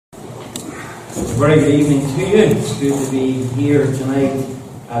Very good evening to you. It's good to be here tonight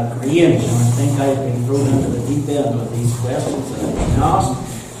at Grange, and I think I've been thrown into the deep end with these questions that I've been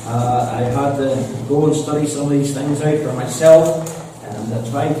asked. I had to go and study some of these things out for myself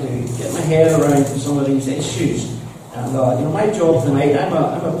and try to get my head around some of these issues. And my job tonight, I'm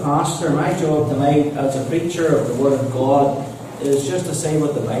a pastor. My job tonight as a preacher of the Word of God is just to say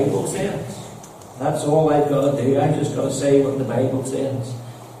what the Bible says. That's all I've got to do. I've just got to say what the Bible says.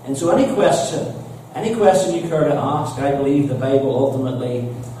 And so any question you care to ask, I believe the Bible ultimately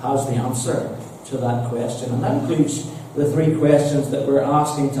has the answer to that question. And that includes the three questions that we're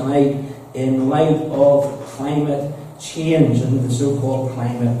asking tonight in light of climate change and the so-called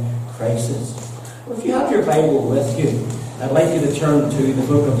climate crisis. Well, if you have your Bible with you, I'd like you to turn to the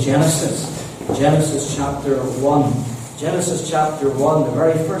book of Genesis. Genesis chapter 1. Genesis chapter 1, the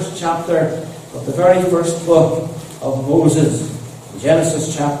very first chapter of the very first book of Moses.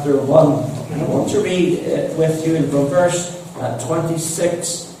 Genesis chapter 1. And I want to read with you from verse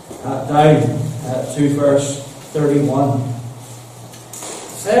 26 down to verse 31. It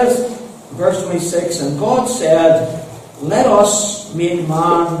says, verse 26, "And God said, Let us make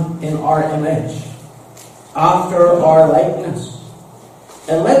man in our image, after our likeness,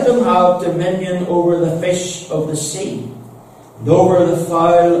 and let them have dominion over the fish of the sea, and over the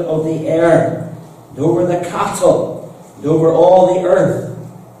fowl of the air, and over the cattle, and over all the earth,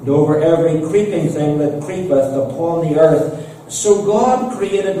 and over every creeping thing that creepeth upon the earth. So God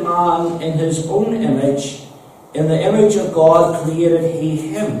created man in his own image. In the image of God created he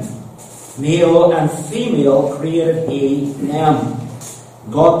him. Male and female created he them.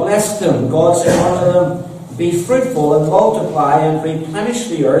 God blessed them. God said unto them, Be fruitful and multiply and replenish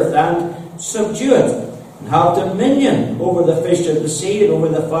the earth and subdue it, and have dominion over the fish of the sea, and over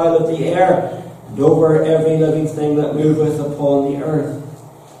the fowl of the air, and over every living thing that moveth upon the earth.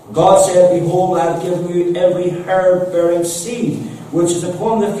 God said, Behold, I have given you every herb bearing seed, which is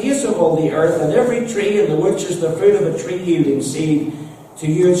upon the face of all the earth, and every tree in the which is the fruit of a tree yielding seed, to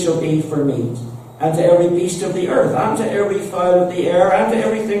you it shall be for meat. And to every beast of the earth, and to every fowl of the air, and to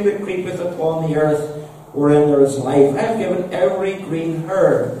everything that creepeth upon the earth, wherein there is life, I have given every green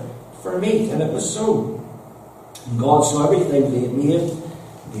herb for meat. And it was so. And God saw everything that he had made.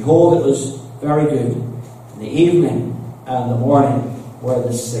 Behold, it was very good. And the evening and the morning were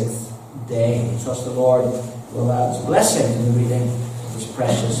the sixth day. I trust the Lord will add his blessing to the reading of his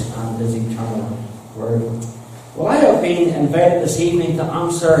precious and his eternal word. Well, I have been invited this evening to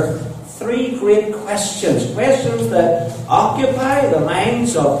answer three great questions. Questions that occupy the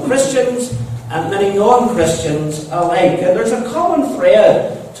minds of Christians and many non-Christians alike. And there's a common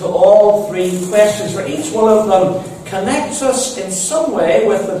thread to all three questions, for each one of them connects us in some way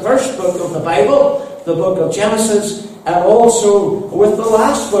with the first book of the Bible, the book of Genesis, and also with the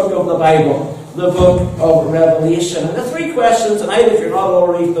last book of the Bible, the book of Revelation. And the three questions tonight, if you're not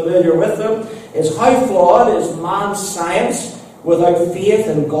already familiar with them, is how flawed is man's science without faith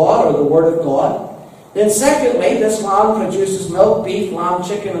in God or the Word of God? Then secondly, this man produces milk, beef, lamb,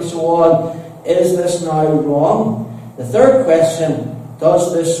 chicken, and so on. Is this now wrong? The third question,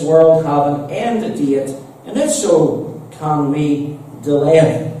 does this world have an end date? And if so, can we delay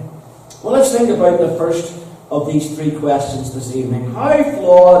it? Well, let's think about the first of these three questions this evening. How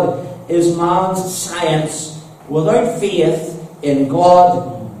flawed is man's science without faith in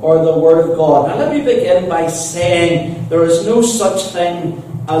God or the Word of God? Now let me begin by saying there is no such thing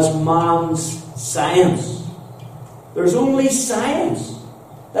as man's science. There's only science.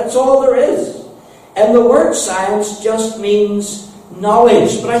 That's all there is. And the word science just means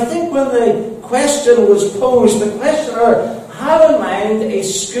knowledge. But I think when the question was posed, the questioner had in mind a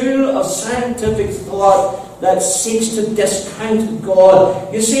school of scientific thought that seeks to discount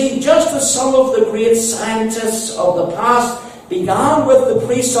God. You see, just as some of the great scientists of the past began with the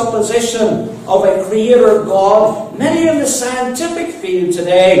presupposition of a creator God, many in the scientific field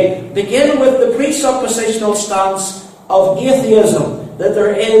today begin with the presuppositional stance of atheism, that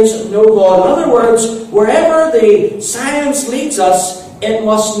there is no God. In other words, wherever the science leads us, it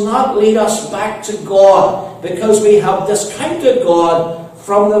must not lead us back to God, because we have discounted God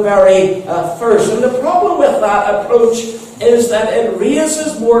from the very first. And the problem with that approach is that it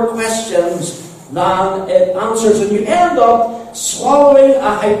raises more questions than it answers, and you end up swallowing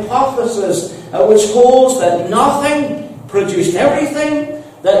a hypothesis which holds that nothing produced everything,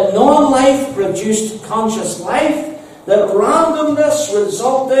 that non-life produced conscious life, that randomness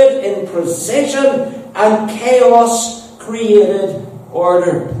resulted in precision, and chaos created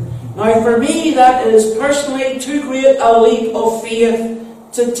order. Now, for me, that is personally too great a leap of faith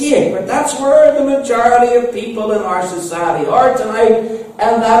to take. But that's where the majority of people in our society are tonight,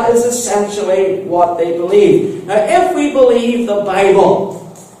 and that is essentially what they believe. Now, if we believe the Bible,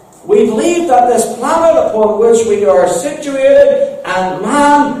 we believe that this planet upon which we are situated and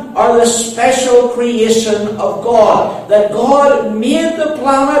man are the special creation of God. That God made the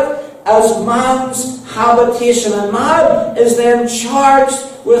planet as man's habitation, and man is then charged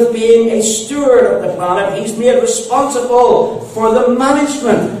with being a steward of the planet. He's made responsible for the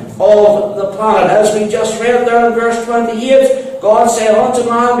management of the planet. As we just read there in verse 28, God said unto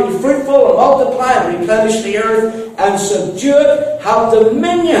man, be fruitful and multiply and replenish the earth and subdue it, have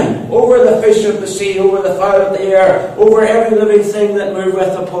dominion over the fish of the sea, over the fowl of the air, over every living thing that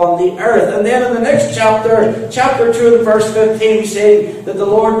moveth upon the earth. And then in the next chapter, chapter 2 and verse 15, we say that the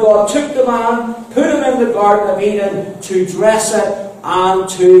Lord God took the man, put him in the Garden of Eden to dress it and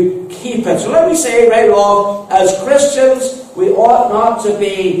to keep it. So let me say right off, as Christians, we ought not to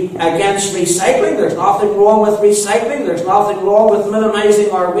be against recycling. There's nothing wrong with recycling. There's nothing wrong with minimizing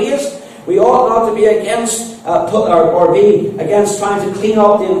our waste. We ought not to be against or be against trying to clean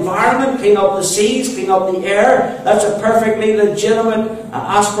up the environment, clean up the seas, clean up the air. That's a perfectly legitimate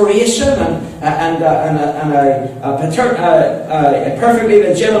aspiration and a perfectly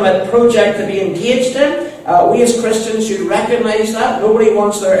legitimate project to be engaged in. We as Christians should recognize that. Nobody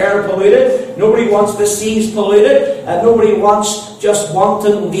wants their air polluted. Nobody wants the seas polluted. Nobody wants just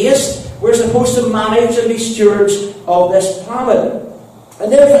wanton waste. We're supposed to manage and be stewards of this planet.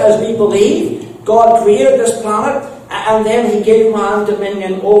 And if, as we believe, God created this planet and then He gave man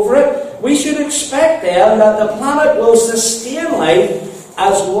dominion over it, we should expect then that the planet will sustain life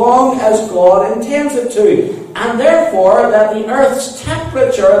as long as God intends it to. And therefore that the Earth's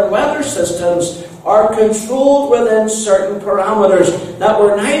temperature and weather systems are controlled within certain parameters, that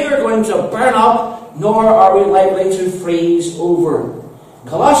we're neither going to burn up nor are we likely to freeze over.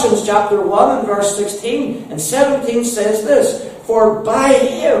 Colossians chapter 1 and verse 16 and 17 says this, for by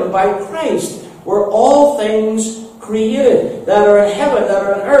Him, by Christ, were all things created that are in heaven, that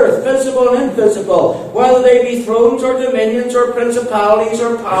are on earth, visible and invisible, whether they be thrones or dominions or principalities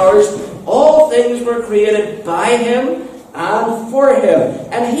or powers. All things were created by Him and for Him.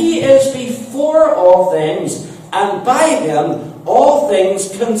 And He is before all things, and by Him all things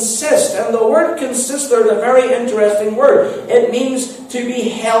consist. And the word consist there is a very interesting word. It means to be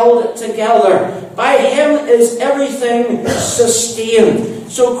held together. By Him is everything sustained.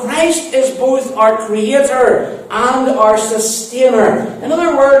 So Christ is both our creator and our sustainer. In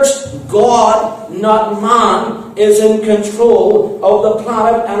other words, God, not man, is in control of the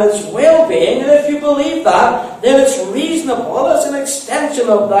planet and its well-being. And if you believe that, then it's reasonable, as an extension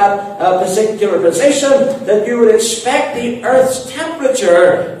of that particular position, that you would expect the Earth's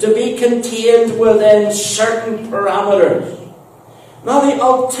temperature to be contained within certain parameters. Now, the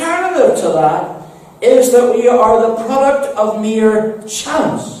alternative to that is that we are the product of mere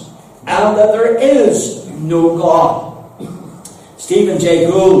chance, and that there is no God. Stephen Jay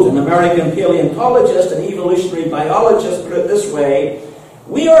Gould, an American paleontologist and evolutionary biologist, put it this way: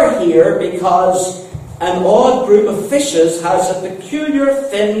 we are here because an odd group of fishes has a peculiar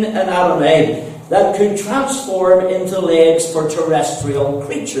fin anatomy that could transform into legs for terrestrial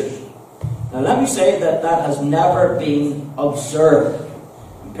creatures. Now let me say that has never been observed.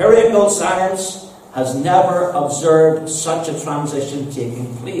 Empirical science has never observed such a transition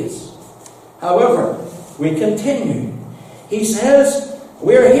taking place. However, we continue. He says,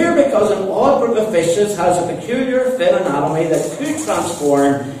 we're here because an odd group of fishes has a peculiar fin anatomy that could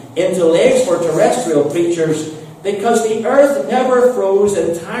transform into legs for terrestrial creatures, because the Earth never froze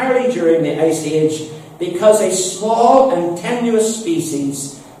entirely during the Ice Age, because a small and tenuous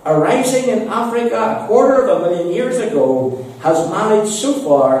species arising in Africa 250,000 years ago has managed so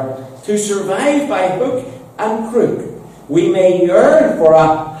far to survive by hook and crook. We may yearn for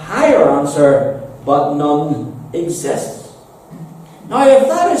a higher answer, but none exists. Now, if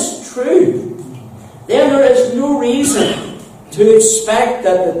that is true, then there is no reason to expect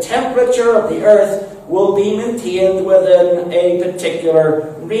that the temperature of the Earth will be maintained within a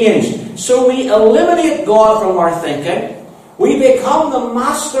particular range. So we eliminate God from our thinking. We become the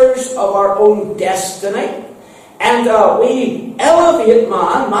masters of our own destiny. And we elevate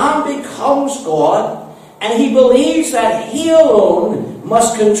man. Man becomes God. And he believes that he alone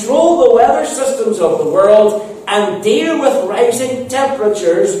must control the weather systems of the world and deal with rising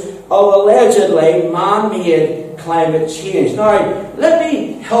temperatures of allegedly man-made climate change. Now, let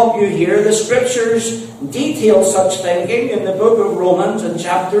me help you here. The Scriptures detail such thinking in the book of Romans in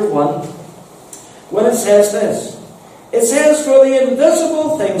chapter 1, when it says this. It says, for the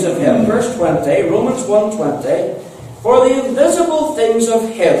invisible things of Him, verse 20, Romans 1:20, For the invisible things of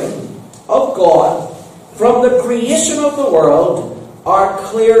Him, of God, from the creation of the world, are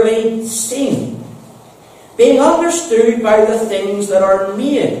clearly seen, being understood by the things that are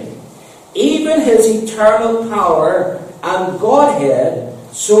made, even His eternal power and Godhead,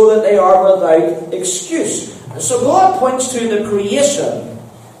 so that they are without excuse. So God points to the creation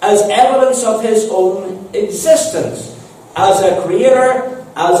as evidence of His own existence, as a creator,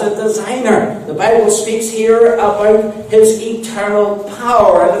 as a designer. The Bible speaks here about His eternal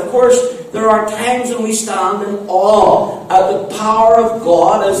power. And of course, there are times when we stand in awe at the power of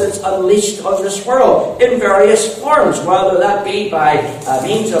God as it's unleashed on this world in various forms, whether that be by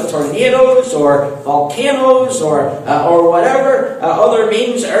means of tornadoes or volcanoes or whatever, other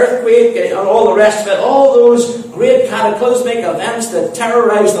means, earthquake and all the rest of it. All those great cataclysmic events that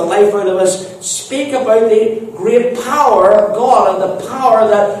terrorize the life out of us speak about the great power of God and the power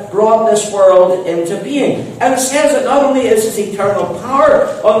that brought this world into being. And it says that not only is His eternal power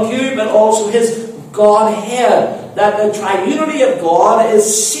on view, but also His Godhead, that the triunity of God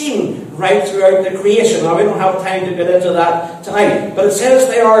is seen right throughout the creation. Now, we don't have time to get into that tonight, but it says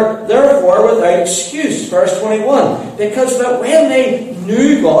they are therefore without excuse. Verse 21, because that when they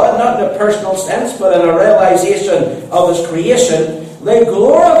knew God, not in a personal sense, but in a realization of His creation, they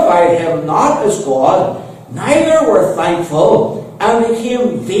glorified Him not as God, neither were thankful, and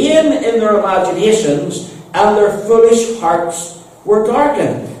became vain in their imaginations, and their foolish hearts were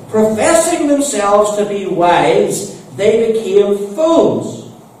darkened. Professing themselves to be wise, they became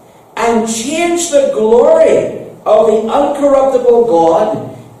fools, and changed the glory of the uncorruptible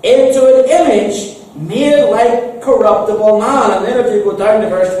God into an image made like corruptible man. And then if you go down to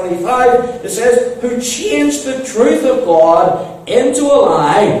verse 25, it says, who changed the truth of God into a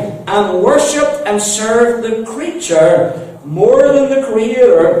lie, and worshipped and served the creature more than the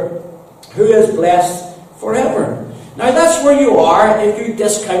Creator, who is blessed forever. Now that's where you are if you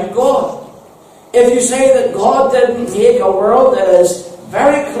discount God. If you say that God didn't make a world that is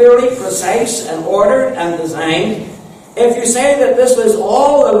very clearly precise and ordered and designed, if you say that this was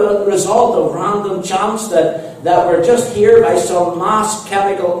all a result of random chance, that we're just here by some mass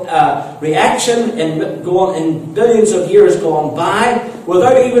chemical reaction in billions of years gone by,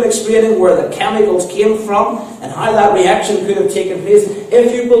 without even explaining where the chemicals came from and how that reaction could have taken place,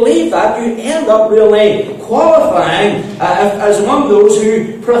 if you believe that, you end up really qualifying as among those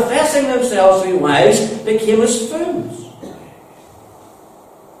who, professing themselves to be wise, became as fools.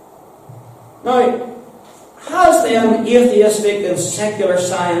 Now, has then atheistic and secular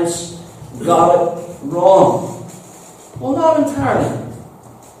science got it wrong? Well, not entirely.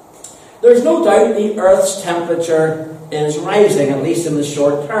 There's no doubt the Earth's temperature is rising, at least in the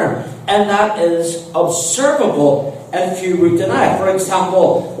short term, and that is observable, and few would deny it. For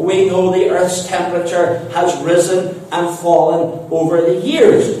example, we know the Earth's temperature has risen and fallen over the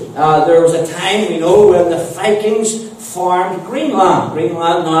years. There was a time, we know, when the Vikings formed Greenland.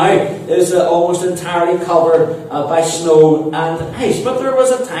 Greenland now is almost entirely covered by snow and ice. But there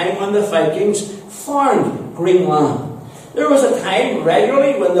was a time when the Vikings formed Greenland. There was a time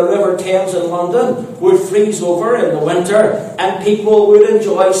regularly when the River Thames in London would freeze over in the winter and people would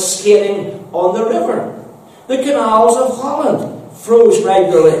enjoy skating on the river. The canals of Holland froze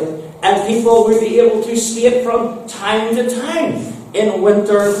regularly and people would be able to skate from time to time in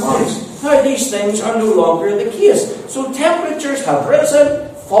winter months. Now these things are no longer the case. So temperatures have risen,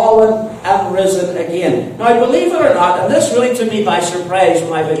 fallen, and risen again. Now believe it or not, and this really took me by surprise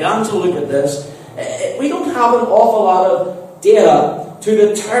when I began to look at this, we don't have an awful lot of data to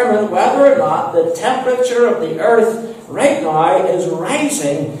determine whether or not the temperature of the Earth right now is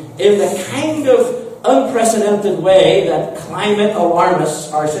rising in the kind of unprecedented way that climate alarmists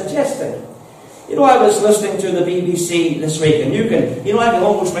are suggesting. You know, I was listening to the BBC this week, and I can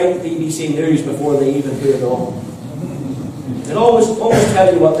almost write the BBC News before they even do it all. It always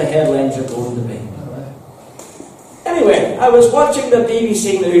tell you what the headlines are going to be. Anyway, I was watching the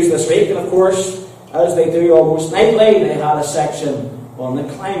BBC News this week, and of course, as they do almost nightly, they had a section on the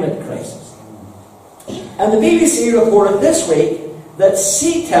climate crisis. And the BBC reported this week that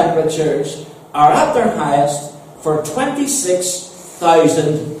sea temperatures are at their highest for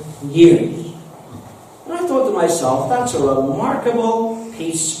 26,000 years. And I thought to myself, that's a remarkable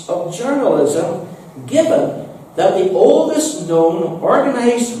piece of journalism, given that the oldest known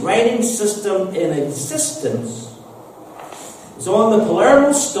organized writing system in existence is on the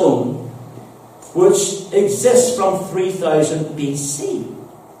Palermo stone, which exists from 3000 BC.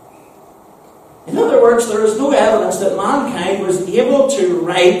 In other words, there is no evidence that mankind was able to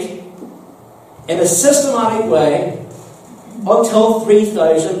write in a systematic way until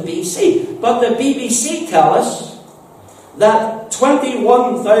 3000 BC. But the BBC tell us that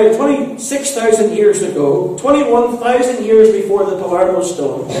 26,000 years ago, 21,000 years before the Palermo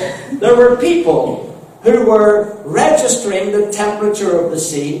Stone, there were people who were registering the temperature of the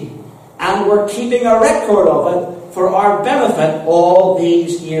sea and were keeping a record of it for our benefit all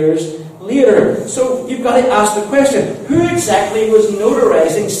these years later. So you've got to ask the question, who exactly was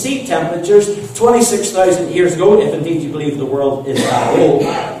notarizing sea temperatures 26,000 years ago, if indeed you believe the world is that old?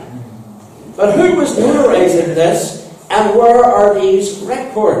 But who was notarizing this, and where are these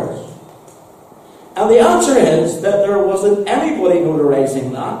records? And the answer is that there wasn't anybody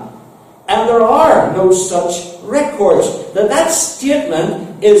notarizing that, and there are no such records. That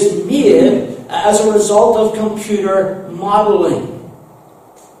statement is made as a result of computer modeling.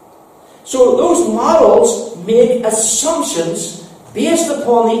 So those models make assumptions based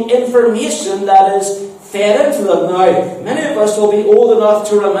upon the information that is fed into them. Now, many of us will be old enough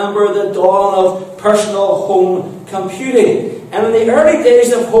to remember the dawn of personal home computing. And in the early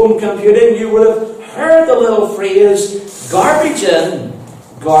days of home computing, you would have heard the little phrase, garbage in,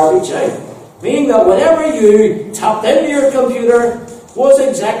 garbage out. Meaning that whatever you tapped into your computer was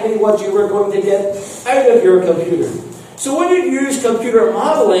exactly what you were going to get out of your computer. So when you use computer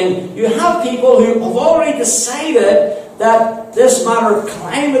modeling, you have people who have already decided that this matter of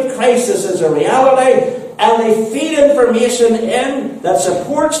climate crisis is a reality, and they feed information in that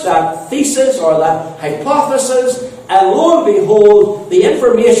supports that thesis or that hypothesis, and lo and behold, the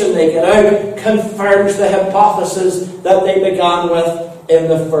information they get out confirms the hypothesis that they began with in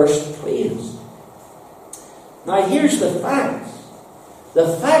the first place. Now here's the fact.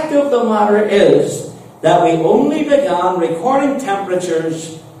 The fact of the matter is that we only began recording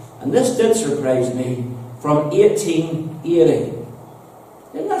temperatures, and this did surprise me, from 1880.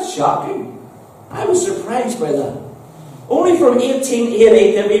 Isn't that shocking? I was surprised by that. Only from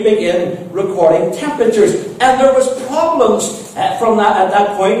 1880 did we begin recording temperatures. And there was problems from that at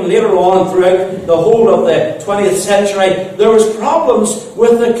that point, and later on throughout the whole of the 20th century. There was problems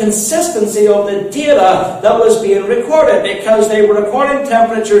with the consistency of the data that was being recorded, because they were recording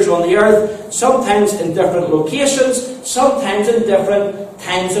temperatures on the Earth, sometimes in different locations, sometimes in different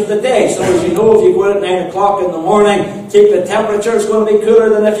times of the day. So as you know, if you go out at 9 o'clock in the morning, take the temperature, it's going to be cooler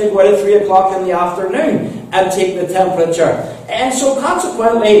than if you go out at 3 o'clock in the afternoon and take the temperature. And so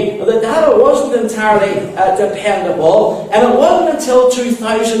consequently, the data wasn't entirely dependable, and it wasn't until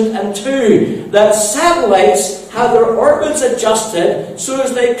 2002 that satellites had their orbits adjusted so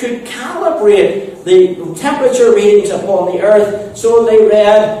as they could calibrate the temperature readings upon the Earth, so they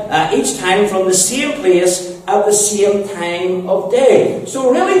read each time from the same place at the same time of day. So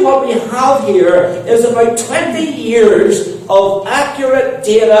really what we have here is about 20 years of accurate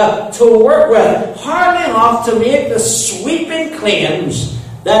data to work with, hardly enough to make the sweeping claims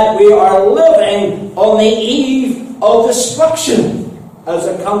that we are living on the eve of destruction as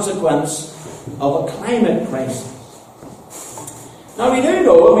a consequence of a climate crisis. Now we do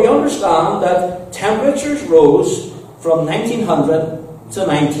know and we understand that temperatures rose from 1900 to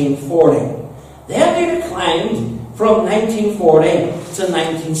 1940. Then they declined from 1940 to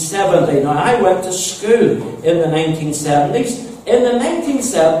 1970. Now, I went to school in the 1970s. In the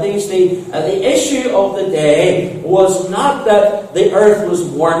 1970s, the issue of the day was not that the Earth was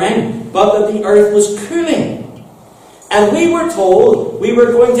warming, but that the Earth was cooling. And we were told we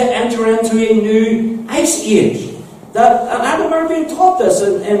were going to enter into a new ice age. And I remember being taught this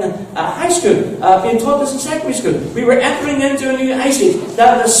in high school, being taught this in secondary school. We were entering into a new ice age,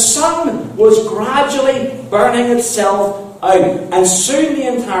 that the sun was gradually burning itself out, and soon the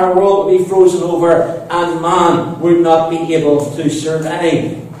entire world would be frozen over, and man would not be able to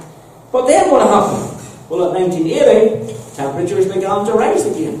survive. But then what happened? Well, in 1980, temperatures began to rise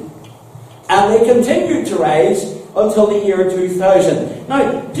again. And they continued to rise until the year 2000.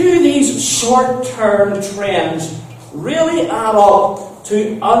 Now, do these short-term trends really add up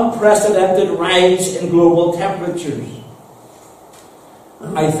to unprecedented rise in global temperatures?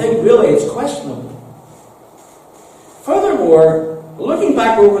 I think really it's questionable. Furthermore, looking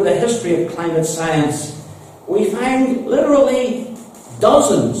back over the history of climate science, we find literally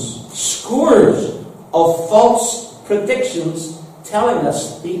dozens, scores of false predictions telling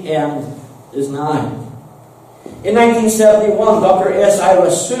us the end is now. In 1971, Dr. S.I.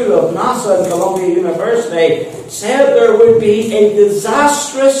 Rasu of NASA and Columbia University said there would be a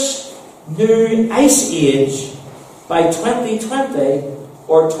disastrous new ice age by 2020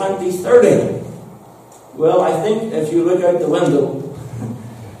 or 2030. Well, I think if you look out the window,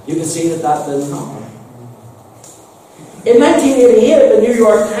 you can see that didn't happen. In 1988, the New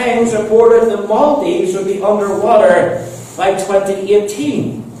York Times reported the Maldives would be underwater by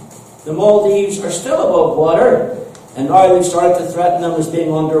 2018. The Maldives are still above water, And now they've started to threaten them as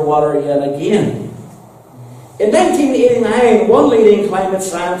being underwater yet again. In 1989, one leading climate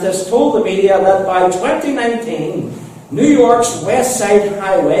scientist told the media that by 2019, New York's West Side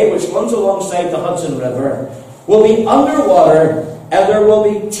Highway, which runs alongside the Hudson River, will be underwater, and there will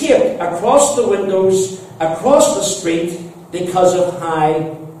be tape across the windows, across the street, because of high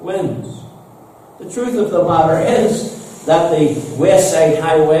winds. The truth of the matter is that the West Side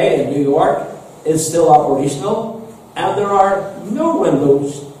Highway in New York is still operational, and there are no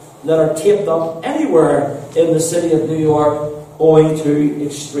windows that are taped up anywhere in the city of New York owing to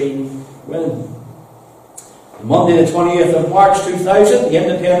extreme wind. On Monday the 20th of March 2000, the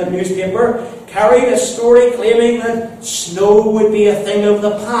Independent newspaper carried a story claiming that snow would be a thing of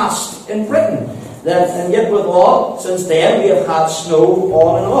the past in Britain. And yet withal, since then we have had snow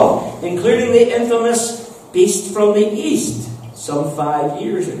on and off, including the infamous Beast from the East some 5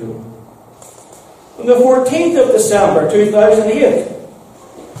 years ago. On the 14th of December 2008,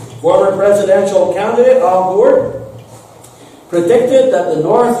 former presidential candidate Al Gore predicted that the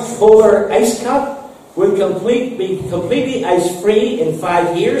North Polar ice cap would be completely ice-free in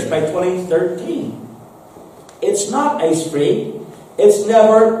 5 years by 2013. It's not ice-free. It's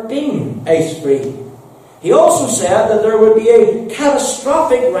never been ice-free. He also said that there would be a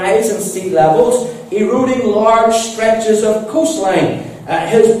catastrophic rise in sea levels, eroding large stretches of coastline.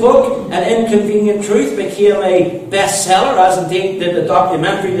 His book, An Inconvenient Truth, became a bestseller, as indeed did the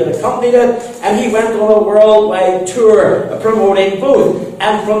documentary that accompanied it, and he went on a worldwide tour promoting both.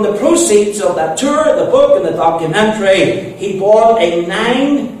 And from the proceeds of that tour, the book and the documentary, he bought a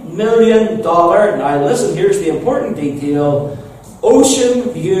 $9 million, now listen, here's the important detail, ocean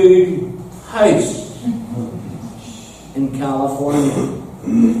view house in California.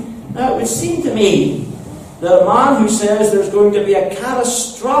 Now, it would seem to me that a man who says there's going to be a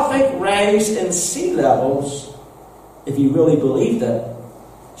catastrophic rise in sea levels, if he really believed it,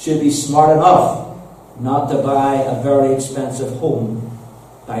 should be smart enough not to buy a very expensive home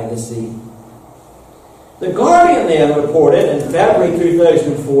by the sea. The Guardian then reported in February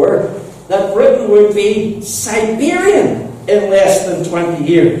 2004 that Britain would be Siberian in less than 20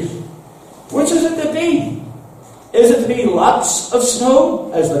 years. Which is it to be? Is it to be lots of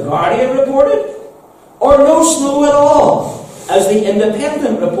snow, as the Guardian reported? Or no snow at all, as the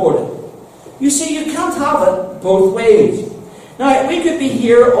Independent reported? You see, you can't have it both ways. Now, we could be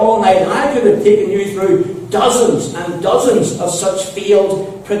here all night, and I could have taken you through dozens and dozens of such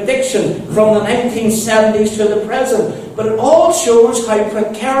failed prediction from the 1970s to the present. But it all shows how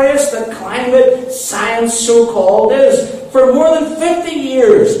precarious the climate science so-called is. For more than 50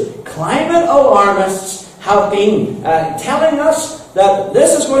 years, climate alarmists have been telling us that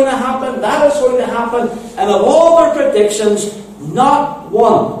this is going to happen, that is going to happen, and of all their predictions, not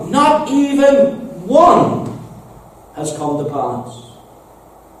one, not even one, has come to pass.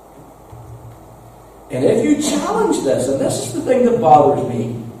 And if you challenge this, and this is the thing that bothers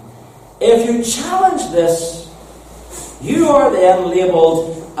me, if you challenge this, you are then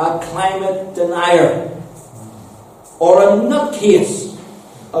labelled a climate denier or a nutcase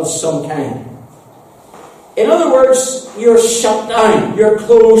of some kind. In other words, you're shut down, you're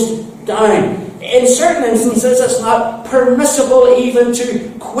closed down. In certain instances, it's not permissible even to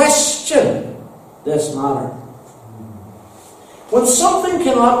question this matter. When something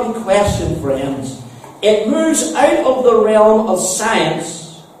cannot be questioned, friends, it moves out of the realm of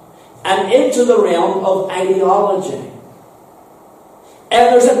science and into the realm of ideology.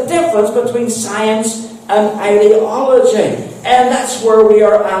 And there's a difference between science and ideology. And that's where we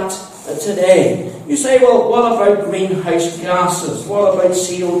are at today. You say, well, what about greenhouse gases? What about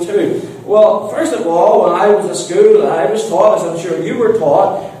CO2? Well, first of all, when I was at school, I was taught, as I'm sure you were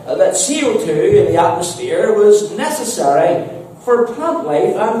taught, that CO2 in the atmosphere was necessary for plant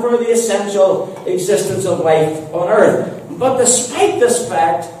life and for the essential existence of life on Earth. But despite this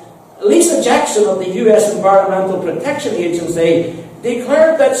fact, Lisa Jackson of the US Environmental Protection Agency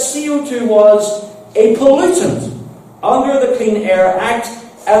declared that CO2 was a pollutant under the Clean Air Act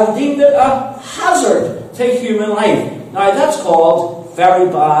and deemed it a hazard to human life. Now that's called very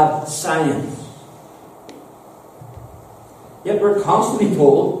bad science. Yet we're constantly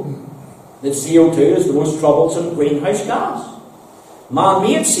told that CO2 is the most troublesome greenhouse gas.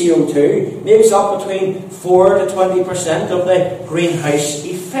 Man-made CO2 makes up between 4 to 20% of the greenhouse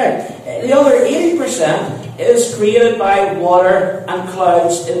effect. The other 80% is created by water and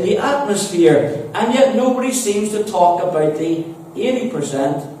clouds in the atmosphere. And yet nobody seems to talk about the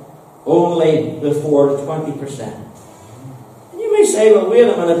 80%, only the 4 to 20%. And you may say, well, wait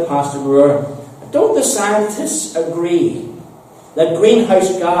a minute, Pastor Moore, don't the scientists agree that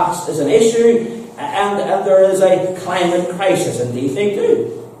greenhouse gas is an issue and there is a climate crisis. Indeed, they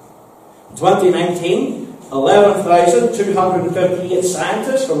do. In 2019, 11,258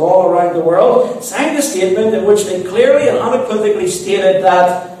 scientists from all around the world signed a statement in which they clearly and unequivocally stated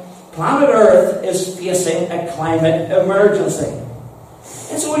that planet Earth is facing a climate emergency.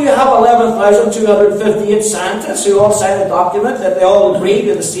 And so when you have 11,258 scientists who all sign a document that they all agree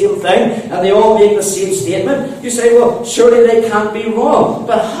to the same thing and they all make the same statement, you say, well, surely they can't be wrong.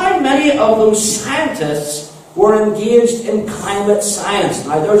 But how many of those scientists were engaged in climate science?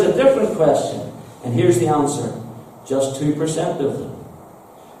 Now, there's a different question. And here's the answer. Just 2% of them.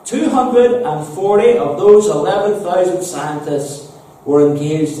 240 of those 11,000 scientists were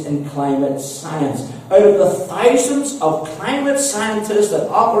engaged in climate science. Out of the thousands of climate scientists that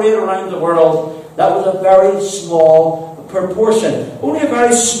operate around the world, that was a very small proportion. Only a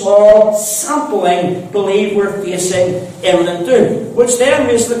very small sampling believe we're facing imminent doom. Which then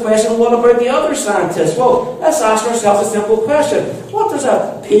raises the question, what about the other scientists? Well, let's ask ourselves a simple question. What does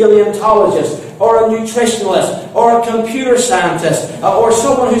a paleontologist, or a nutritionalist, or a computer scientist, or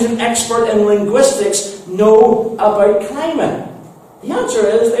someone who's an expert in linguistics know about climate? The answer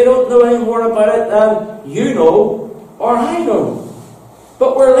is they don't know any more about it than you know or I know.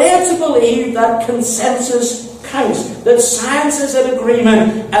 But we're led to believe that consensus counts, that science is in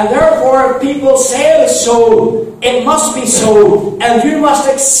agreement, and therefore if people say it is so, it must be so, and you must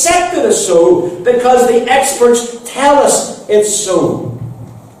accept it as so, because the experts tell us it's so.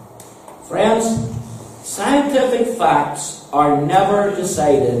 Friends, scientific facts are never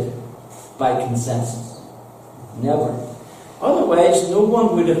decided by consensus. Never. Otherwise, no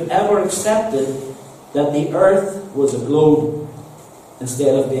one would have ever accepted that the earth was a globe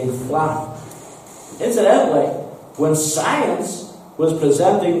instead of being flat. Incidentally, when science was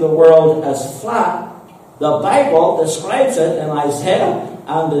presenting the world as flat, the Bible describes it in Isaiah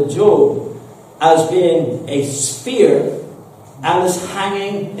and in Job as being a sphere and is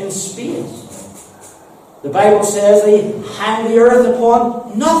hanging in space. The Bible says they hang the earth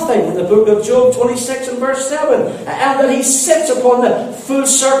upon nothing in the book of Job 26 and verse 7. And that he sits upon the full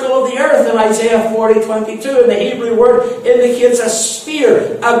circle of the earth in Isaiah 40:22. And the Hebrew word indicates a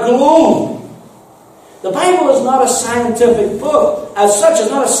sphere, a globe. The Bible is not a scientific book. As such, it's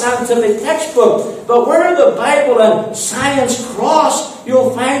not a scientific textbook. But where the Bible and science cross,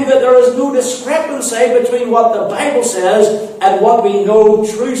 you'll find that there is no discrepancy between what the Bible says and what we know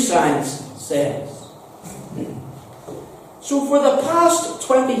true science says. So for the past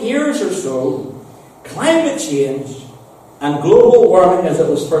 20 years or so, climate change and global warming, as it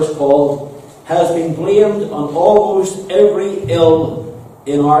was first called, has been blamed on almost every ill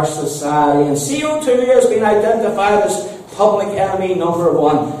in our society. And CO2 has been identified as public enemy number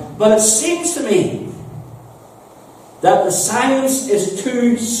one. But it seems to me that the science is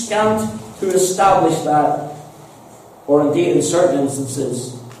too scant to establish that, or indeed in certain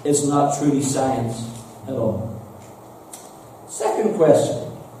instances, it's not truly science at all. Second question.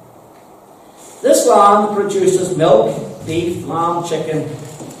 This land produces milk, beef, lamb, chicken,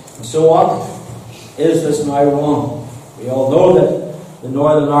 and so on. Is this now wrong? We all know that the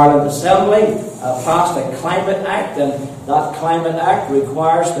Northern Ireland Assembly passed a Climate Act, and that Climate Act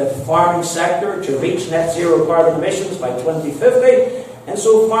requires the farming sector to reach net zero carbon emissions by 2050. And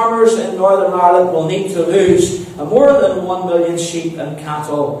so farmers in Northern Ireland will need to lose more than 1 million sheep and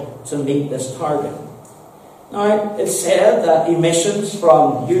cattle to meet this target. Now, it's said that emissions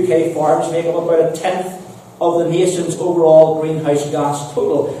from UK farms make up about a tenth of the nation's overall greenhouse gas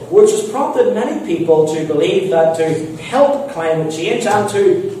total, which has prompted many people to believe that to help climate change and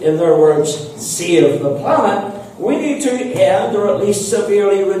to, in their words, save the planet, we need to end or at least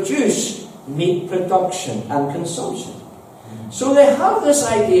severely reduce meat production and consumption. So they have this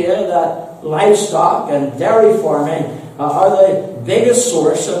idea that livestock and dairy farming are the biggest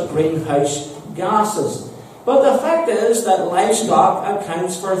source of greenhouse gases. But the fact is that livestock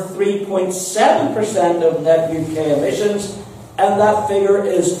accounts for 3.7% of net UK emissions, and that figure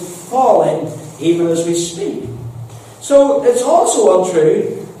is falling even as we speak. So it's also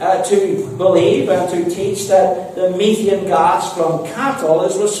untrue to believe and to teach that the methane gas from cattle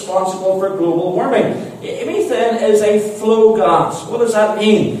is responsible for global warming. Methane is a flow gas. What does that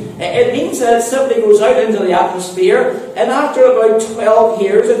mean? It means that it simply goes out into the atmosphere, and after about 12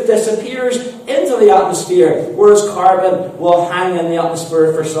 years it disappears into the atmosphere, whereas carbon will hang in the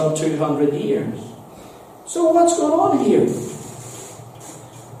atmosphere for some 200 years. So what's going on here?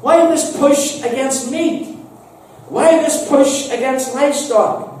 Why this push against meat? Why this push against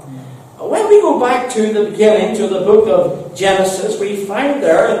livestock? When we go back to the beginning, to the book of Genesis, we find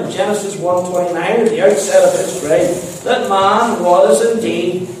there in Genesis 1:29, at the outset of history, that man was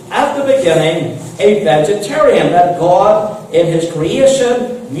indeed, at the beginning, a vegetarian, that God in his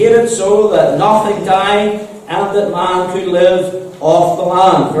creation made it so that nothing died and that man could live off the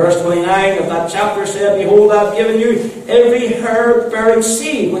land. Verse 29 of that chapter said, Behold, I have given you every herb bearing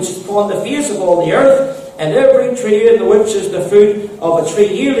seed which is upon the face of all the earth, and every tree in the which is the fruit of a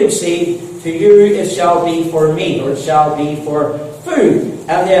tree yielding seed, to you it shall be for meat, or it shall be for food.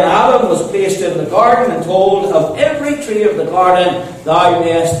 And then Adam was placed in the garden and told, Of every tree of the garden thou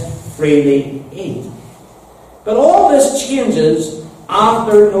mayest freely eat. But all this changes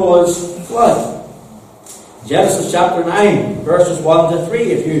after Noah's flood. Genesis chapter 9, verses 1 to 3,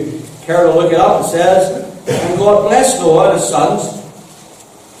 if you care to look it up, it says, And God blessed Noah and his sons,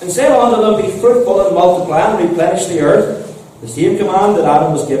 and said unto them, Be fruitful and multiply, and replenish the earth, the same command that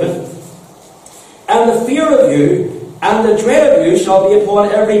Adam was given. And the fear of you and the dread of you shall be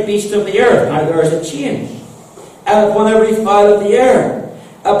upon every beast of the earth. Now there is a change. And upon every fowl of the air,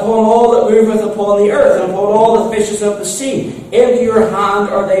 upon all that moveth upon the earth, and upon all the fishes of the sea. Into your hand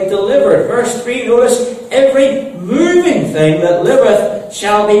are they delivered. Verse 3, notice, Every moving thing that liveth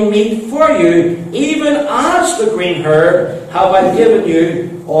shall be meat for you, even as the green herb have I given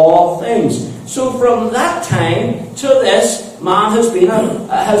you all things. So from that time to this, man has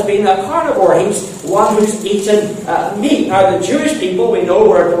been a carnivore. He's one who's eaten meat. Now the Jewish people, we know,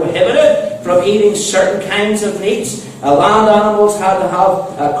 were prohibited from eating certain kinds of meats. Land animals had to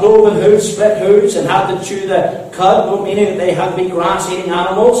have cloven hooves, split hooves, and had to chew the cud, meaning that they had to be grass-eating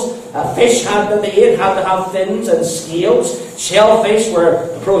animals. Fish had to be ate, had to have fins and scales. Shellfish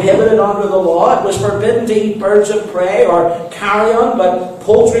were prohibited under the law. It was forbidden to eat birds of prey or carrion, but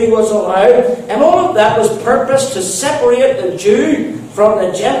poultry was allowed. And all of that was purposed to separate the Jew from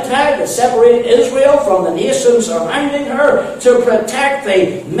the Gentile, to separate Israel from the nations surrounding her, to protect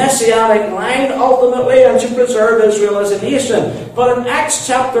the Messianic line ultimately, and to preserve Israel as a nation. But in Acts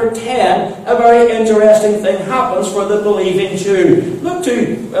chapter 10, a very interesting thing happens for the believing Jew. Look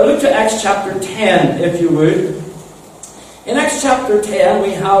to Acts chapter 10, if you would. In Acts chapter 10, we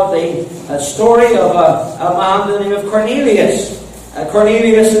have the story of a man by the name of Cornelius.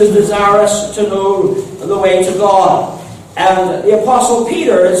 Cornelius is desirous to know the way to God. And the Apostle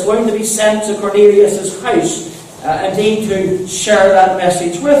Peter is going to be sent to Cornelius' house, indeed to share that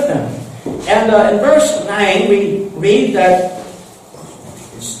message with him. And in verse 9 we read that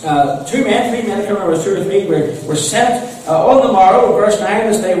three men, I can't remember, it was 2 or 3, were sent on the morrow, verse 9,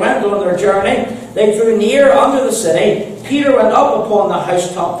 as they went on their journey. They drew near unto the city. Peter went up upon the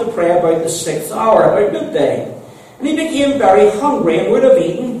housetop to pray about the 6th hour, about midday. And he became very hungry and would have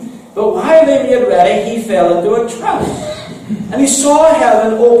eaten, but while they made ready, he fell into a trance. And he saw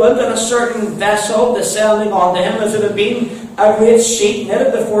heaven opened, and a certain vessel descending onto him, as it had been a great sheet knit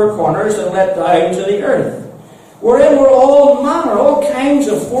at the four corners and let down to the earth, wherein were all manner, all kinds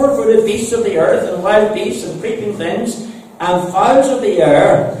of four-footed beasts of the earth, and wild beasts, and creeping things, and fowls of the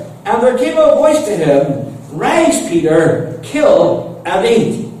air. And there came a voice to him, Rise, Peter, kill and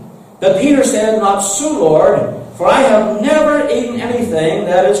eat. But Peter said, Not so, Lord, for I have never eaten anything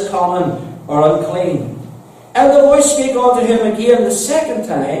that is common or unclean. And the voice spake unto him again the second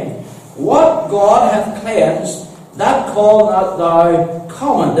time, What God hath cleansed, that call not thou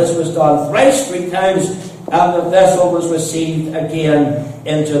common. This was done thrice, 3 times, and the vessel was received again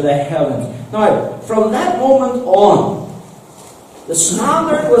into the heavens. Now, from that moment on, the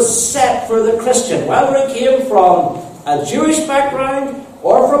standard was set for the Christian, whether it came from a Jewish background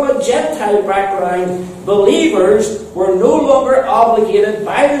or from a Gentile background. Believers were no longer obligated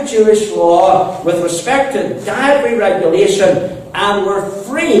by the Jewish law with respect to dietary regulation, and were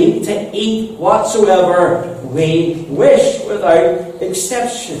free to eat whatsoever we wish without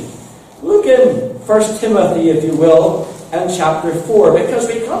exception. Look in 1 Timothy, if you will, and chapter 4, because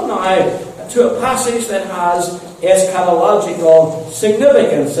we come now to a passage that has eschatological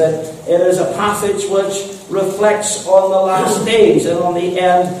significance. It is a passage which reflects on the last days and on the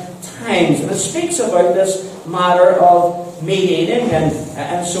end times. And it speaks about this matter of meat eating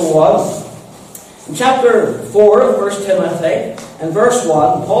and so on. In chapter 4 of 1 Timothy and verse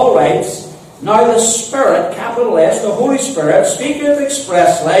 1, Paul writes, Now the Spirit, capital S, the Holy Spirit, speaketh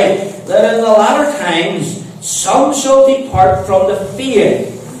expressly that in the latter times some shall depart from the faith.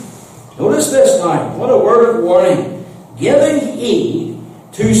 Notice this now, what a word of warning. Giving heed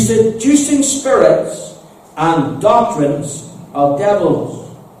to seducing spirits and doctrines of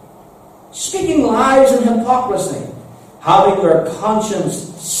devils, speaking lies and hypocrisy, having their conscience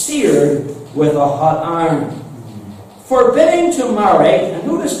seared with a hot iron, forbidding to marry, and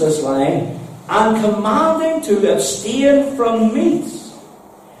notice this line, and commanding to abstain from meats,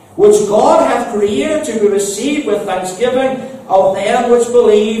 which God hath created to be received with thanksgiving of them which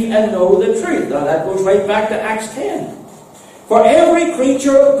believe and know the truth. Now that goes right back to Acts 10. For every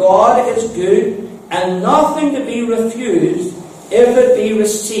creature of God is good, and nothing to be refused, if it be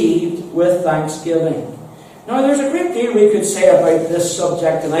received with thanksgiving. Now there's a great deal we could say about this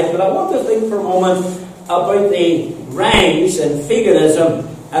subject tonight, but I want to think for a moment about the rise in veganism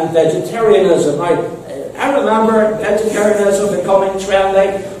and vegetarianism. Now, I remember vegetarianism becoming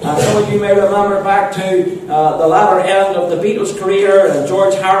trendy. Some of you may remember back to the latter end of the Beatles' career, and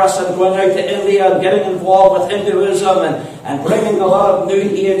George Harrison going out to India and getting involved with Hinduism and bringing a lot of New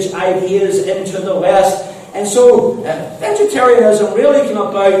Age ideas into the West. And so vegetarianism really came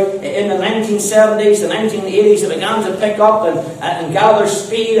about in the 1970s, the 1980s. It began to pick up and gather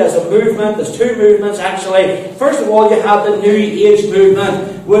speed as a movement. There's two movements actually. First of all, you have the New Age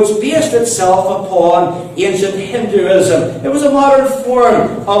movement, which based itself upon ancient Hinduism. It was a modern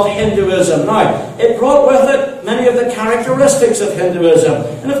form of Hinduism. Now, it brought with it many of the characteristics of Hinduism.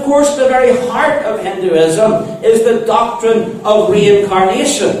 And of course, the very heart of Hinduism is the doctrine of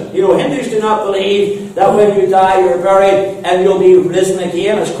reincarnation. You know, Hindus do not believe that when you die you're buried and you'll be risen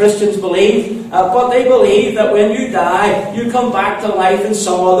again, as Christians believe. But they believe that when you die, you come back to life in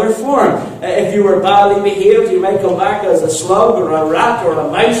some other form. If you were badly behaved, you might come back as a slug or a rat or a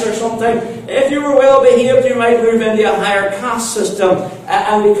mouse or something. If you were well behaved, you might move into a higher caste system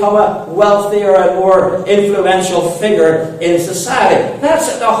and become a wealthier and more influential figure in society. That's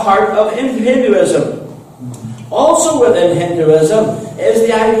at the heart of Hinduism. Also within Hinduism is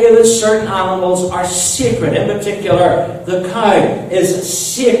the idea that certain animals are sacred. In particular, the cow is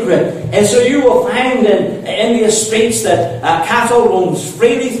sacred. And so you will find in India streets that cattle roam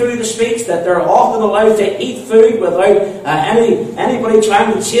freely through the streets, that they're often allowed to eat food without anybody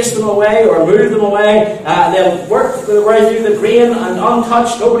trying to chase them away or move them away. They'll work their way through the grain and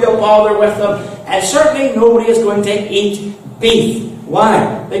untouched. Nobody will bother with them. And certainly nobody is going to eat beef.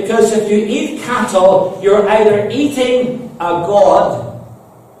 Why? Because if you eat cattle, you're either eating a god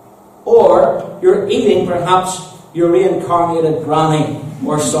or you're eating perhaps your reincarnated granny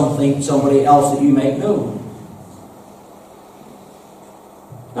or somebody else that you might know.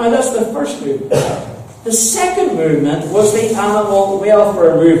 Now that's the first movement. The second movement was the animal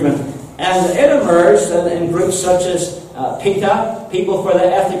welfare movement, and it emerged in groups such as PETA, People for the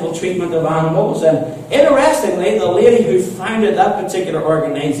Ethical Treatment of Animals. And interestingly, the lady who founded that particular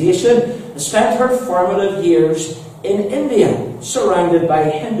organisation spent her formative years in India, surrounded by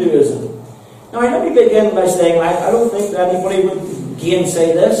Hinduism. Now, let me begin by saying, I don't think that anybody would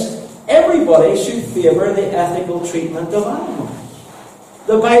gainsay this. Everybody should favour the ethical treatment of animals.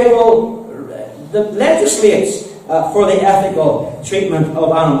 The Bible legislates for the ethical treatment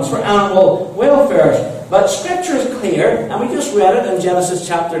of animals, for animal welfare. But Scripture is clear, and we just read it in Genesis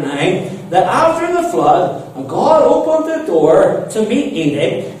chapter 9, that after the flood, God opened the door to meat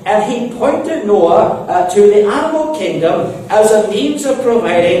eating, and He pointed Noah to the animal kingdom as a means of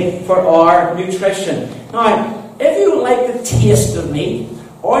providing for our nutrition. Now, if you don't like the taste of meat,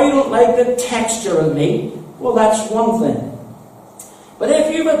 or you don't like the texture of meat, well, that's one thing. But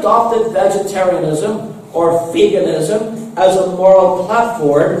if you've adopted vegetarianism or veganism as a moral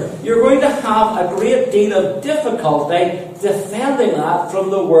platform, you're going to have a great deal of difficulty defending that from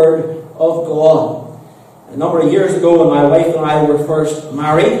the Word of God. A number of years ago, when my wife and I were first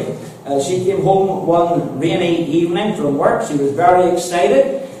married, she came home one rainy evening from work. She was very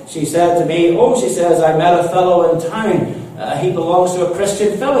excited. She said to me, I met a fellow in town. He belongs to a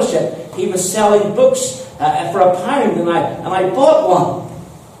Christian fellowship. He was selling books for £1, and I bought one.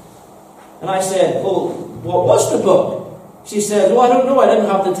 And I said, well, what's the book? She said, I don't know, I didn't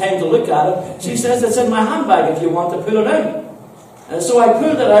have the time to look at it. She says, it's in my handbag if you want to pull it out. And so I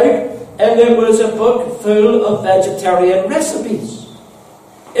pulled it out, and it was a book full of vegetarian recipes.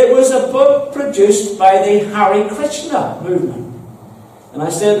 It was a book produced by the Hare Krishna movement. And I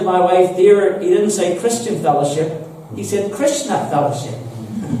said to my wife, dear, he didn't say Christian fellowship, he said Krishna fellowship.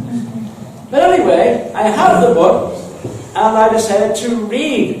 But anyway, I have the book, and I decided to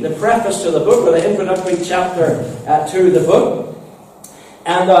read the preface to the book, or the introductory chapter to the book.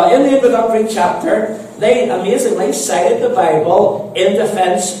 And in the introductory chapter, they amazingly cited the Bible in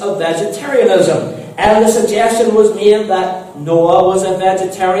defense of vegetarianism. And the suggestion was made that Noah was a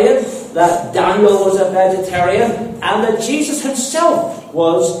vegetarian, that Daniel was a vegetarian, and that Jesus himself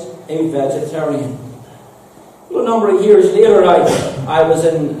was a vegetarian. A number of years later, I was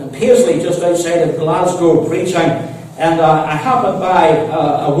in Paisley, just outside of Glasgow, preaching. And I happened by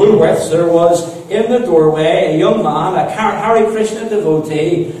a Woolworths. There was in the doorway a young man, a Hare Krishna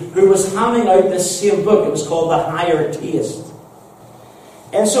devotee, who was handing out this same book. It was called The Higher Taste.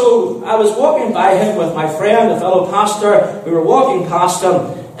 And so I was walking by him with my friend, a fellow pastor. We were walking past him,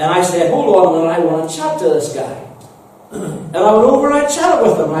 and I said, hold on a minute, I want to chat to this guy. And I went over and I chatted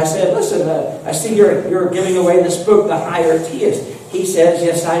with him. And I said, listen, I see you're giving away this book, The Higher Taste. He says,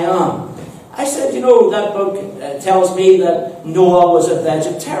 yes, I am. I said, you know, that book tells me that Noah was a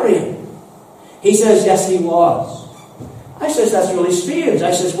vegetarian. He says, yes, he was. I says, that's really strange.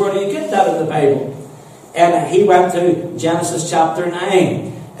 I says, where do you get that in the Bible? And he went to Genesis chapter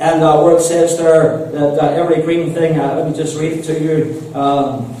 9. And where it says there that every green thing, let me just read it to you.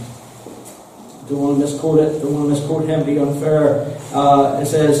 Don't want to misquote it. Don't want to misquote him, be unfair. It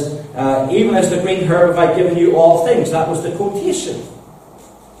says, even as the green herb have I given you all things. That was the quotation.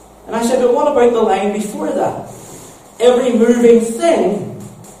 And I said, but what about the line before that? Every moving thing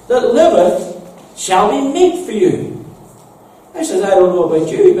that liveth shall be meat for you. I said, I don't know about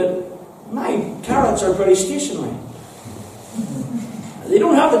you, but my carrots are pretty stationary. They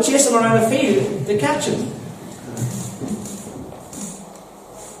don't have to chase them around the field to catch them.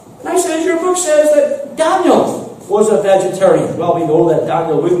 And I said, your book says that Daniel was a vegetarian. Well, we know that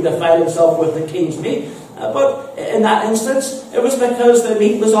Daniel wouldn't defile himself with the king's meat. But in that instance, it was because the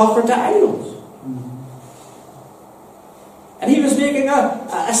meat was offered to idols. And he was making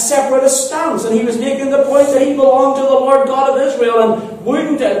a separatist stance. And he was making the point that he belonged to the Lord God of Israel and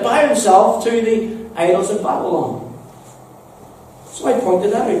wouldn't bow himself to the idols of Babylon. So I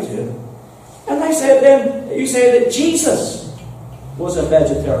pointed that out to him. And I said, then you say that Jesus was a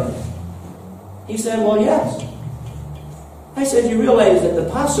vegetarian. He said, well, yes. I said, you realize that the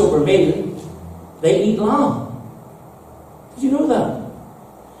Passover meal, they eat lamb. Did you know that?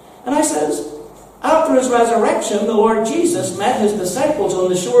 And I says, after his resurrection, the Lord Jesus met his disciples on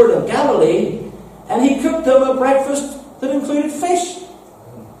the shore of Galilee, and he cooked them a breakfast that included fish.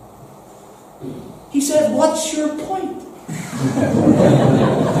 He said, what's your point?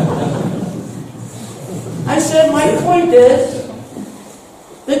 I said, my point is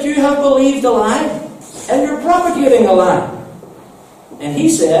that you have believed a lie, and you're propagating a lie. And he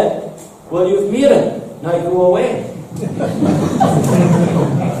said, well, you've made it. Now go away.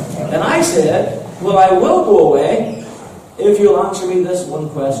 And I said, well, I will go away if you'll answer me this one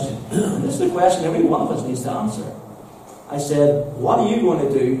question. And this is the question every one of us needs to answer. I said, what are you going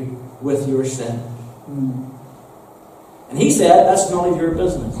to do with your sin? And he said, that's none of your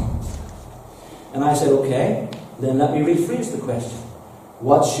business. And I said, okay, then let me rephrase the question.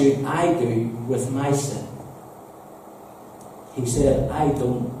 What should I do with my sin? He said, I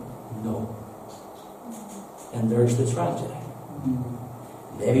don't know. And there's the tragedy.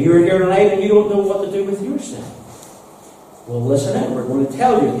 Maybe you're here tonight and you don't know what to do with your sin. Well, listen in. We're going to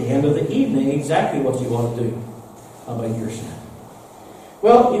tell you at the end of the evening exactly what you want to do about your sin.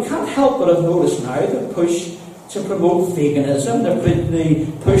 Well, you can't help but have noticed now the push to promote veganism, the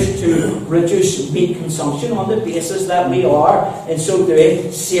push to reduce meat consumption on the basis that we are, in so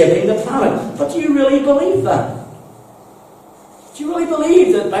doing, saving the planet. But do you really believe that? Do you really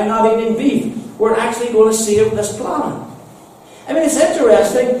believe that by not eating beef, we're actually going to save this planet? I mean, it's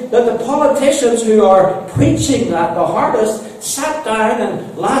interesting that the politicians who are preaching that the hardest sat down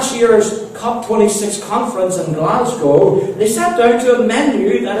in last year's COP26 conference in Glasgow. They sat down to a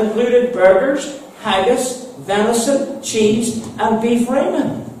menu that included burgers, haggis, venison, cheese, and beef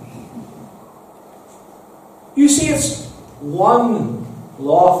ramen. You see, it's one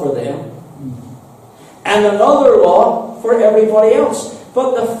law for them and another law for everybody else.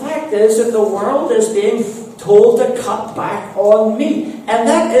 But the fact is that the world is being told to cut back on meat. And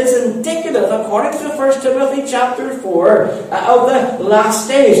that is indicative, according to 1 Timothy chapter 4, of the last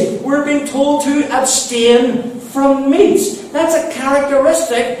days. We're being told to abstain from meats. That's a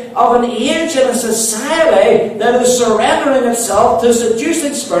characteristic of an age and a society that is surrendering itself to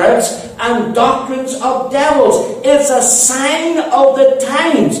seducing spirits and doctrines of devils. It's a sign of the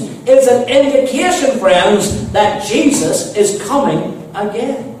times. It's an indication, friends, that Jesus is coming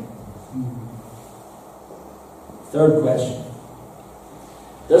again. Third question.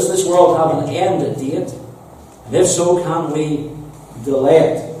 Does this world have an end date? And if so, can we delay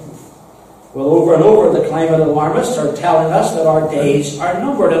it? Well, over and over, the climate alarmists are telling us that our days are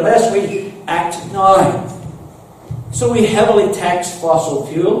numbered unless we act now. So we heavily tax fossil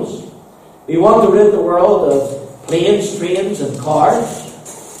fuels. We want to rid the world of planes, trains, and cars.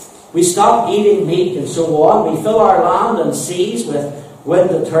 We stop eating meat and so on. We fill our land and seas with wind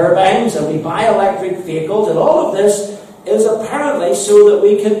turbines, and we buy electric vehicles, and all of this is apparently so that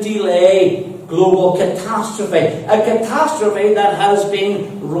we can delay global catastrophe. A catastrophe that has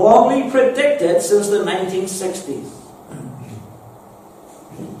been wrongly predicted since the 1960s.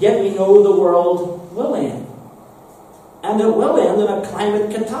 Yet we know the world will end. and it will end in a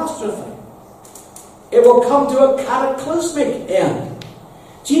climate catastrophe. It will come to a cataclysmic end.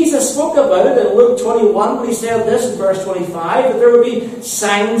 Jesus spoke about it in Luke 21 when he said this in verse 25, that there would be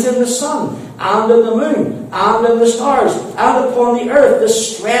signs in the sun, and in the moon, and in the stars, and upon the earth, the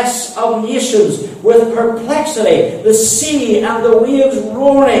stress of nations with perplexity, the sea and the waves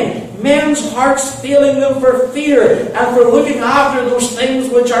roaring, men's hearts failing them for fear, and for looking after those things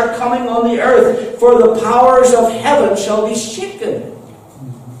which are coming on the earth, for the powers of heaven shall be shaken.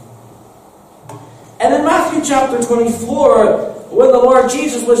 And in Matthew chapter 24, when the Lord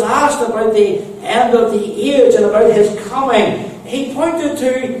Jesus was asked about the end of the age and about his coming, he pointed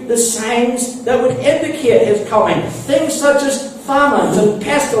to the signs that would indicate his coming. Things such as famines and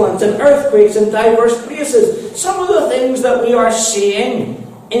pestilence and earthquakes in diverse places. Some of the things that we are seeing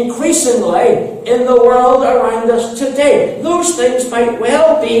increasingly in the world around us today. Those things might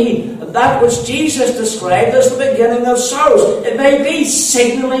well be that which Jesus described as the beginning of sorrows. It may be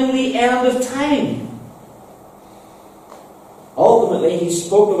signalling the end of time. Ultimately, he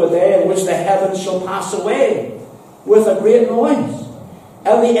spoke of a day in which the heavens shall pass away with a great noise,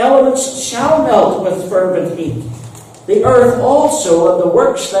 and the elements shall melt with fervent heat. The earth also and the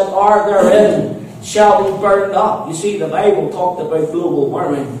works that are therein shall be burned up. You see, the Bible talked about global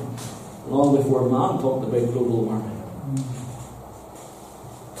warming long before man talked about global warming.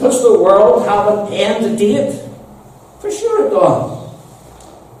 Does the world have an end date? For sure it does.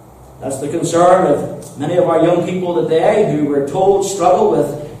 That's the concern of many of our young people today who we're told struggle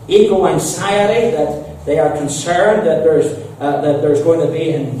with eco-anxiety, that they are concerned that there's going to be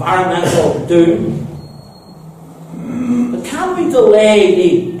environmental doom. But can we delay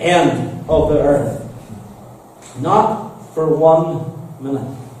the end of the earth? Not for 1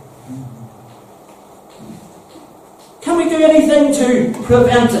 minute. Can we do anything to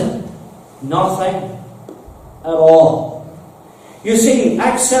prevent it? Nothing at all. You see,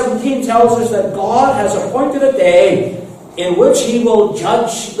 Acts 17 tells us that God has appointed a day in which he will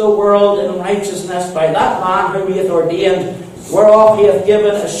judge the world in righteousness by that man whom he hath ordained, whereof he hath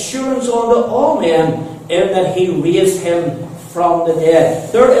given assurance unto all men, in that he raised him from the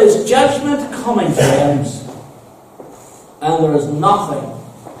dead. There is judgment coming, friends, and there is nothing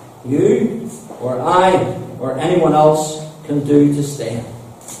you or I or anyone else can do to stand.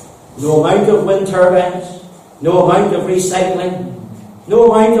 No amount of wind turbines, no amount of recycling,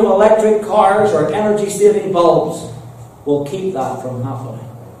 no amount of electric cars or energy-saving bulbs will keep that from happening.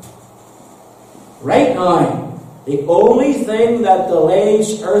 Right now, the only thing that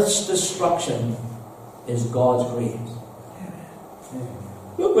delays Earth's destruction is God's grace.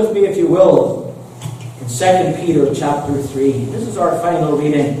 Look with me, if you will, in 2 Peter chapter 3. This is our final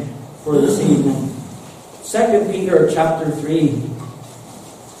reading for this evening. 2 Peter chapter 3.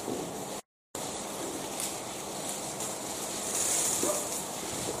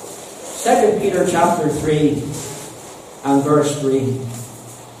 Peter chapter 3 and verse 3.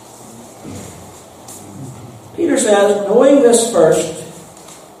 Peter says, knowing this first,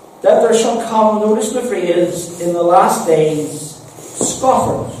 that there shall come, notice the phrase, in the last days,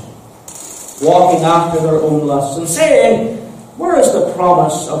 scoffers, walking after their own lusts, and saying, where is the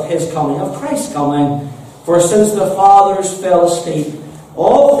promise of his coming, of Christ's coming? For since the fathers fell asleep,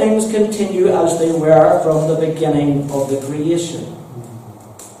 all things continue as they were from the beginning of the creation.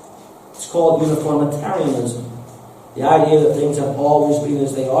 It's called uniformitarianism. The idea that things have always been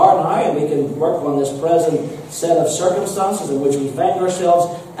as they are now, and we can work on this present set of circumstances in which we find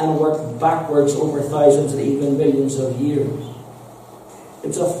ourselves and work backwards over thousands and even millions of years.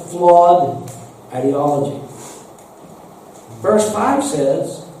 It's a flawed ideology. Verse 5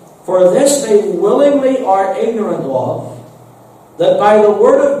 says, for this they willingly are ignorant of, that by the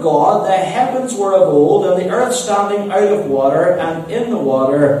word of God the heavens were of old, and the earth standing out of water and in the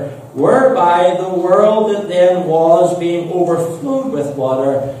water, whereby the world that then was, being overflowed with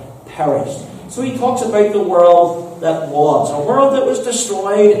water, perished. So he talks about the world that was, a world that was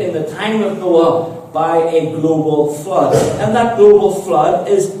destroyed in the time of Noah by a global flood. And that global flood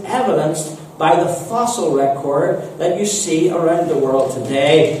is evidenced by the fossil record that you see around the world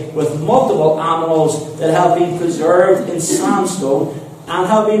today, with multiple animals that have been preserved in sandstone and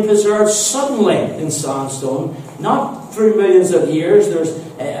have been preserved suddenly in sandstone, not through millions of years. There's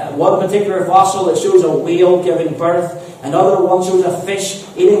one particular fossil that shows a whale giving birth. Another one shows a fish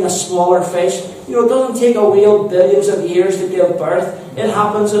eating a smaller fish. You know, it doesn't take a whale billions of years to give birth. It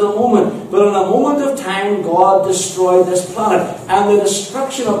happens in a moment. But in a moment of time, God destroyed this planet. And the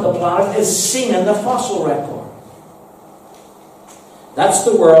destruction of the planet is seen in the fossil record. That's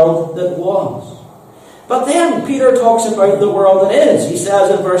the world that was. But then Peter talks about the world that is. He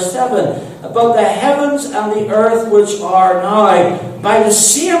says in verse 7, but the heavens and the earth which are now, by the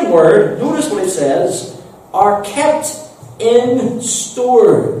same word, notice what it says, are kept in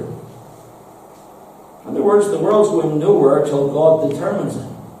store. In other words, the world's going nowhere till God determines it.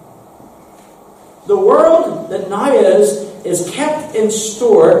 The world that now is kept in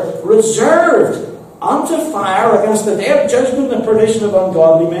store, reserved unto fire against the day of judgment and perdition of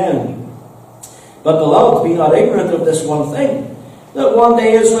ungodly men. But beloved, be not ignorant of this one thing, that one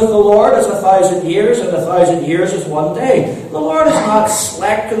day is with the Lord as 1,000 years, and 1,000 years is one day. The Lord is not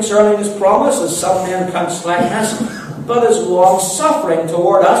slack concerning his promise, as some men count slackness, but is long-suffering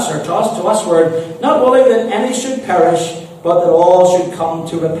toward us, or to usward, not willing that any should perish, but that all should come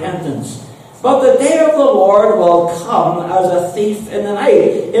to repentance. But the day of the Lord will come as a thief in the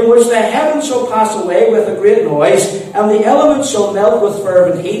night, in which the heavens shall pass away with a great noise, and the elements shall melt with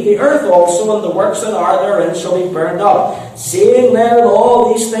fervent heat. The earth also and the works that are therein shall be burned up. Seeing then that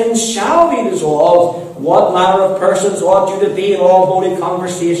all these things shall be dissolved, what manner of persons ought you to be in all holy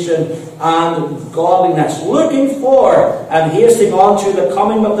conversation and godliness, looking for and hasting on to the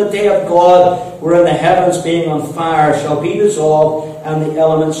coming of the day of God, wherein the heavens being on fire shall be dissolved, and the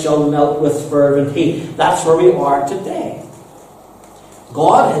elements shall melt with fervent heat. That's where we are today.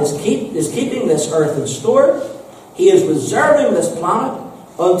 God is keeping this earth in store. He is reserving this planet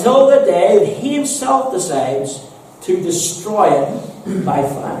until the day that he himself decides to destroy it by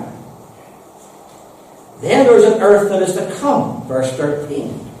fire. Then there's an earth that is to come. Verse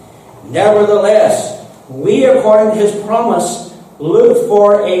 13. Nevertheless, we, according to his promise, look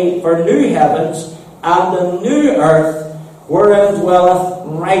for new heavens and a new earth, wherein dwelleth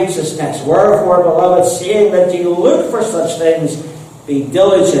righteousness. Wherefore, beloved, seeing that ye look for such things, be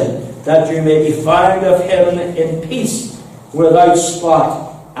diligent, that you may be found of him in peace, without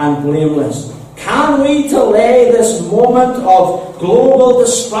spot and blameless. Can we delay this moment of global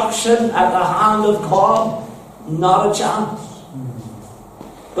destruction at the hand of God? Not a chance.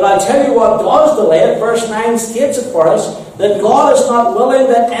 But I tell you what does delay it. Verse 9 states it for us, that God is not willing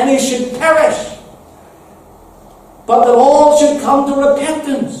that any should perish, but that all should come to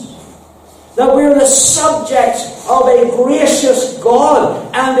repentance. That we're the subjects of a gracious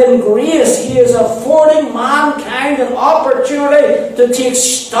God, and in grace he is affording mankind an opportunity to take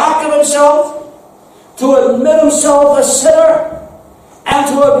stock of himself, to admit himself a sinner, and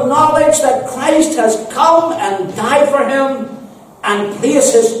to acknowledge that Christ has come and died for him, and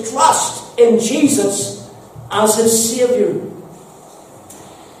place his trust in Jesus as his Saviour.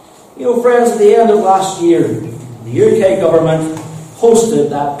 You know, friends, at the end of last year, the UK government hosted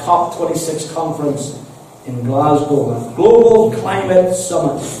that COP26 conference in Glasgow, a global climate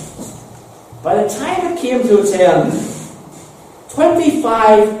summit. By the time it came to its end,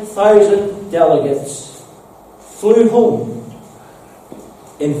 25,000 delegates flew home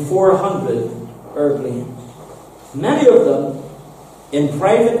in 400 airplanes. Many of them in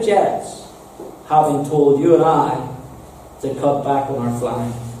private jets, having told you and I to cut back on our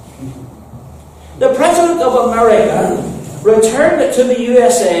flying. The President of America returned to the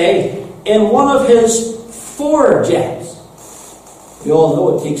USA in one of his 4 jets. You all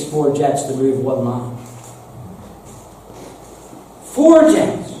know it takes 4 jets to move one man. 4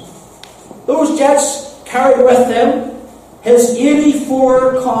 jets. Those jets carried with them his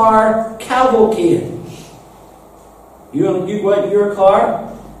 84-car cavalcade. You go out in your car,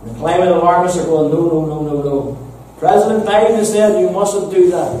 and the climate alarmists are going, no. President Biden has said you mustn't do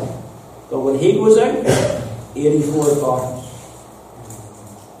that. But when he goes out, 84 cars.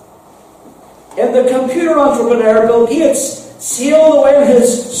 And the computer entrepreneur Bill Gates sailed away in his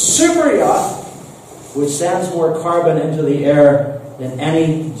super yacht, which sends more carbon into the air than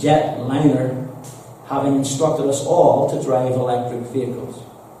any jet liner, having instructed us all to drive electric vehicles.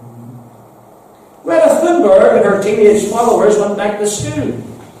 Greta Thunberg and her teenage followers went back to school,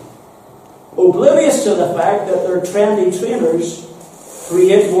 oblivious to the fact that their trendy trainers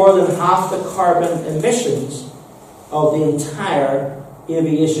create more than half the carbon emissions of the entire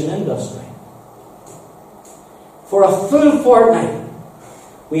aviation industry. For a full fortnight,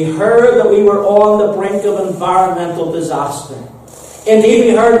 we heard that we were on the brink of environmental disaster. Indeed,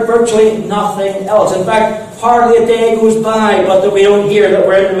 we heard virtually nothing else. In fact, hardly a day goes by but that we don't hear that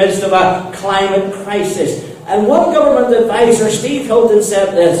we're in the midst of a climate crisis. And one government advisor, Steve Hilton,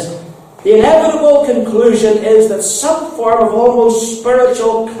 said this: the inevitable conclusion is that some form of almost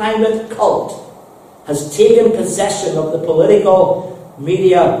spiritual climate cult has taken possession of the political,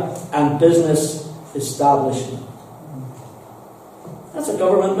 media, and business establishment. That's a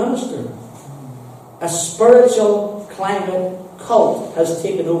government minister. A spiritual climate cult has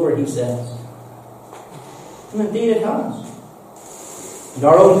taken over, he says. And indeed it has. And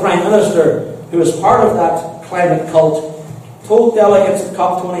our own Prime Minister, who is part of that climate cult, told delegates at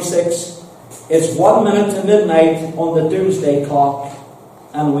COP26, it's 1 minute to midnight on the doomsday clock,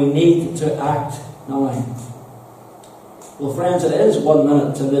 and we need to act now. Well, friends, it is 1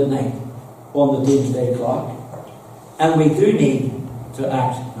 minute to midnight on the doomsday clock, and we do need to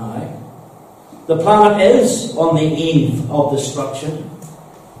act now. The planet is on the eve of destruction,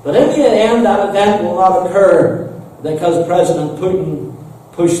 but in the end that event will not occur because President Putin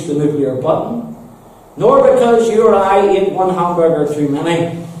pushed the nuclear button, nor because you or I ate one hamburger too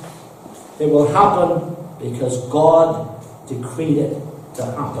many. It will happen because God decreed it to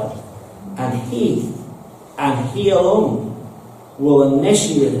happen, and He alone will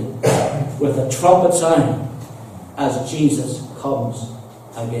initiate it with a trumpet sound as Jesus comes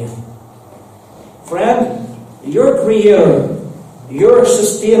again. Friend, your Creator, your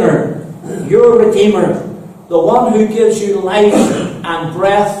Sustainer, your Redeemer, the one who gives you life and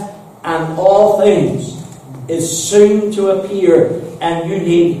breath and all things, is soon to appear, and you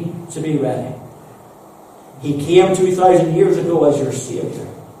need to be ready. He came 2,000 years ago as your Saviour.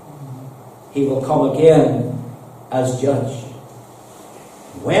 He will come again as Judge.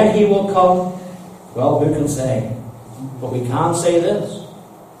 When He will come, well, who can say? But we can say this: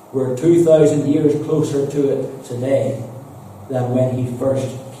 we're 2,000 years closer to it today than when He first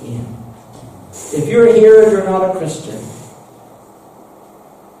came. If you're here and you're not a Christian,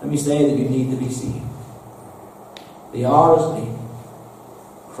 let me say that you need to be saved. The hour is late.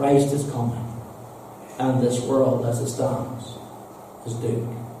 Christ is coming, and this world as it stands is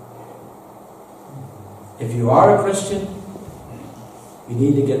doomed. If you are a Christian, you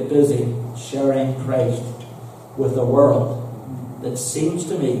need to get busy sharing Christ with a world that seems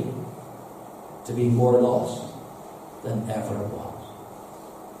to me to be more lost than ever it was.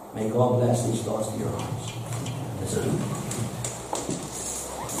 May God bless these thoughts to your hearts.